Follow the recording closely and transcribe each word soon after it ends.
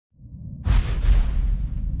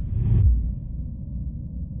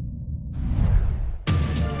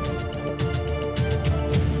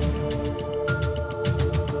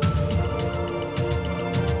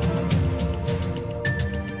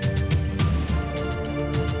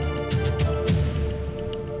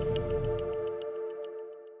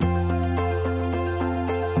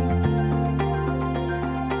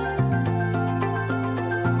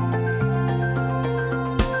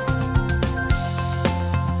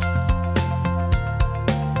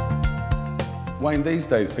Wayne, these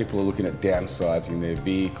days people are looking at downsizing their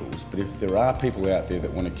vehicles, but if there are people out there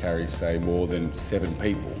that want to carry, say, more than 7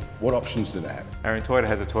 people, what options do they have? Aaron, Toyota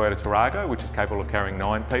has a Toyota Tarago, which is capable of carrying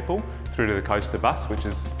 9 people, through to the Coaster bus, which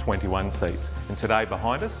is 21 seats. And today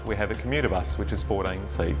behind us, we have a Commuter bus, which is 14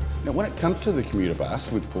 seats. Now, when it comes to the Commuter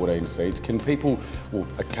bus with 14 seats, can people, well,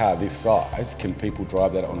 a car this size, can people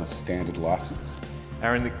drive that on a standard licence?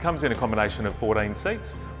 Aaron, it comes in a combination of 14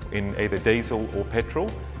 seats in either diesel or petrol,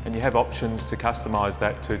 and you have options to customise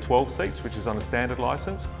that to 12 seats, which is on a standard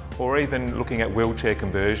licence, or even looking at wheelchair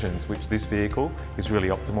conversions, which this vehicle is really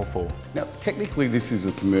optimal for. Now, technically this is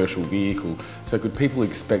a commercial vehicle, so could people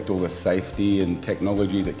expect all the safety and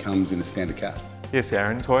technology that comes in a standard car? Yes,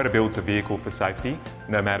 Aaron, Toyota builds a vehicle for safety,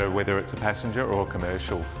 no matter whether it's a passenger or a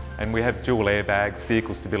commercial. And we have dual airbags,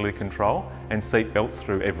 vehicle stability control, and seat belts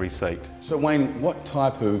through every seat. So Wayne, what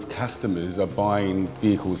type of customers are buying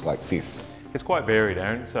vehicles like this? It's quite varied,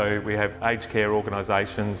 Aaron. So we have aged care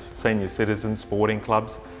organisations, senior citizens, sporting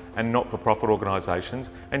clubs, and not-for-profit organisations,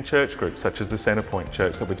 and church groups such as the Centrepoint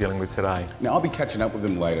Church that we're dealing with today. Now, I'll be catching up with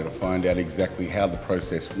them later to find out exactly how the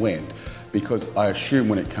process went, because I assume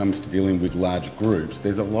when it comes to dealing with large groups,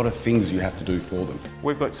 there's a lot of things you have to do for them.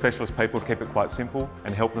 We've got specialist people to keep it quite simple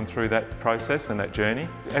and help them through that process and that journey.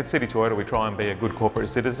 At City Toyota, we try and be a good corporate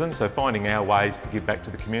citizen, so finding our ways to give back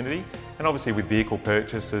to the community. And obviously with vehicle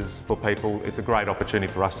purchases for people, it's a great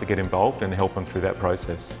opportunity for us to get involved and help them through that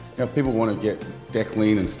process. Now, if people want to get deck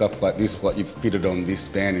lean and stuff like this, like you've fitted on this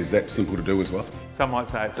van, is that simple to do as well? Some might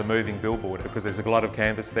say it's a moving billboard because there's a lot of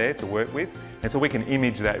canvas there to work with, and so we can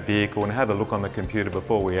image that vehicle and have a look on the computer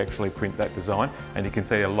before we actually print that design, and you can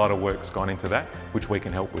see a lot of work's gone into that, which we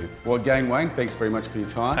can help with. Well, again, Wayne, thanks very much for your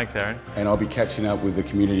time. Thanks, Aaron. And I'll be catching up with the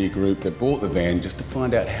community group that bought the van just to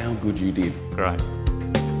find out how good you did. Great.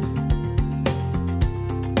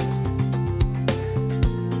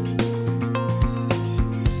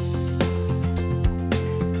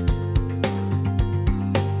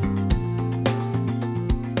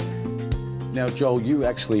 Now, Joel, you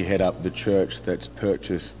actually head up the church that's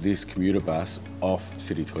purchased this commuter bus off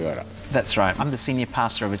City Toyota. That's right. I'm the senior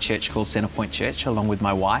pastor of a church called Centrepoint Church, along with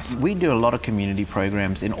my wife. We do a lot of community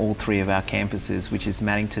programs in all 3 of our campuses, which is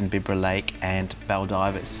Maddington, Bibra Lake and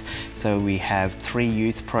Baldivis. So we have 3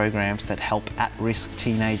 youth programs that help at-risk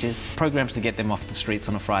teenagers, programs to get them off the streets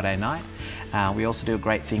on a Friday night. We also do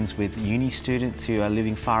great things with uni students who are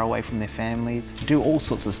living far away from their families. Do all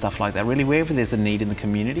sorts of stuff like that. Really, wherever there's a need in the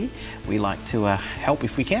community, we like to help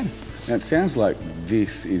if we can. Now, it sounds like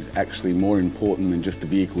this is actually more important than just a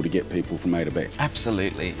vehicle to get people from A to B.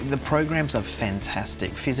 Absolutely. The programs are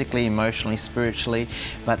fantastic, physically, emotionally, spiritually,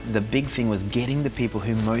 but the big thing was getting the people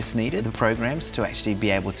who most needed the programs to actually be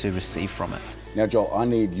able to receive from it. Now, Joel, I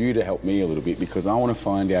need you to help me a little bit because I want to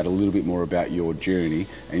find out a little bit more about your journey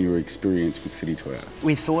and your experience with City Toyota.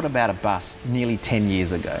 We thought about a bus nearly 10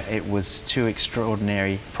 years ago. It was too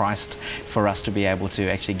extraordinary priced for us to be able to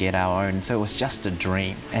actually get our own, so it was just a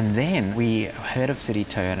dream. And then we heard of City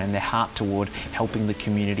Toyota and their heart toward helping the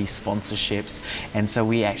community, sponsorships, and so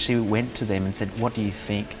we actually went to them and said, what do you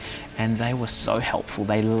think? And they were so helpful.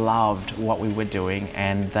 They loved what we were doing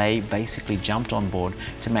and they basically jumped on board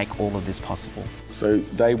to make all of this possible. So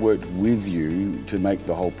they worked with you to make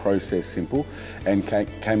the whole process simple and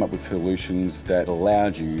came up with solutions that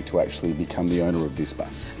allowed you to actually become the owner of this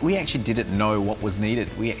bus. We actually didn't know what was needed.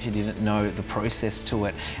 We actually didn't know the process to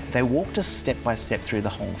it. They walked us step by step through the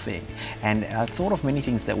whole thing and thought of many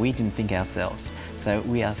things that we didn't think ourselves. So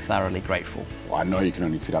we are thoroughly grateful. Well, I know you can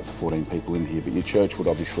only fit up to 14 people in here, but your church would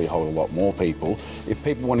obviously hold a lot more people. If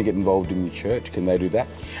people want to get involved in your church, can they do that?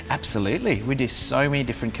 Absolutely. We do so many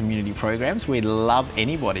different community programs. We'd love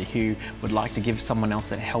anybody who would like to give someone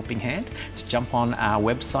else a helping hand to jump on our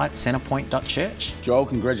website, centrepoint.church. Joel,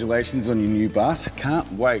 congratulations on your new bus. Can't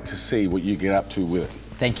wait to see what you get up to with it.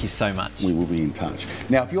 Thank you so much. We will be in touch.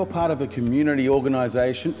 Now, if you're part of a community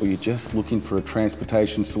organisation or you're just looking for a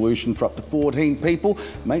transportation solution for up to 14 people,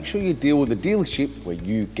 make sure you deal with a dealership where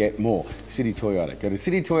you get more. City Toyota. Go to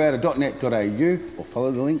citytoyota.net.au or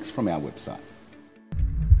follow the links from our website.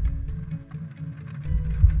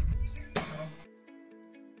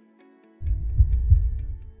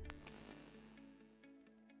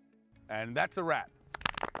 And that's a wrap.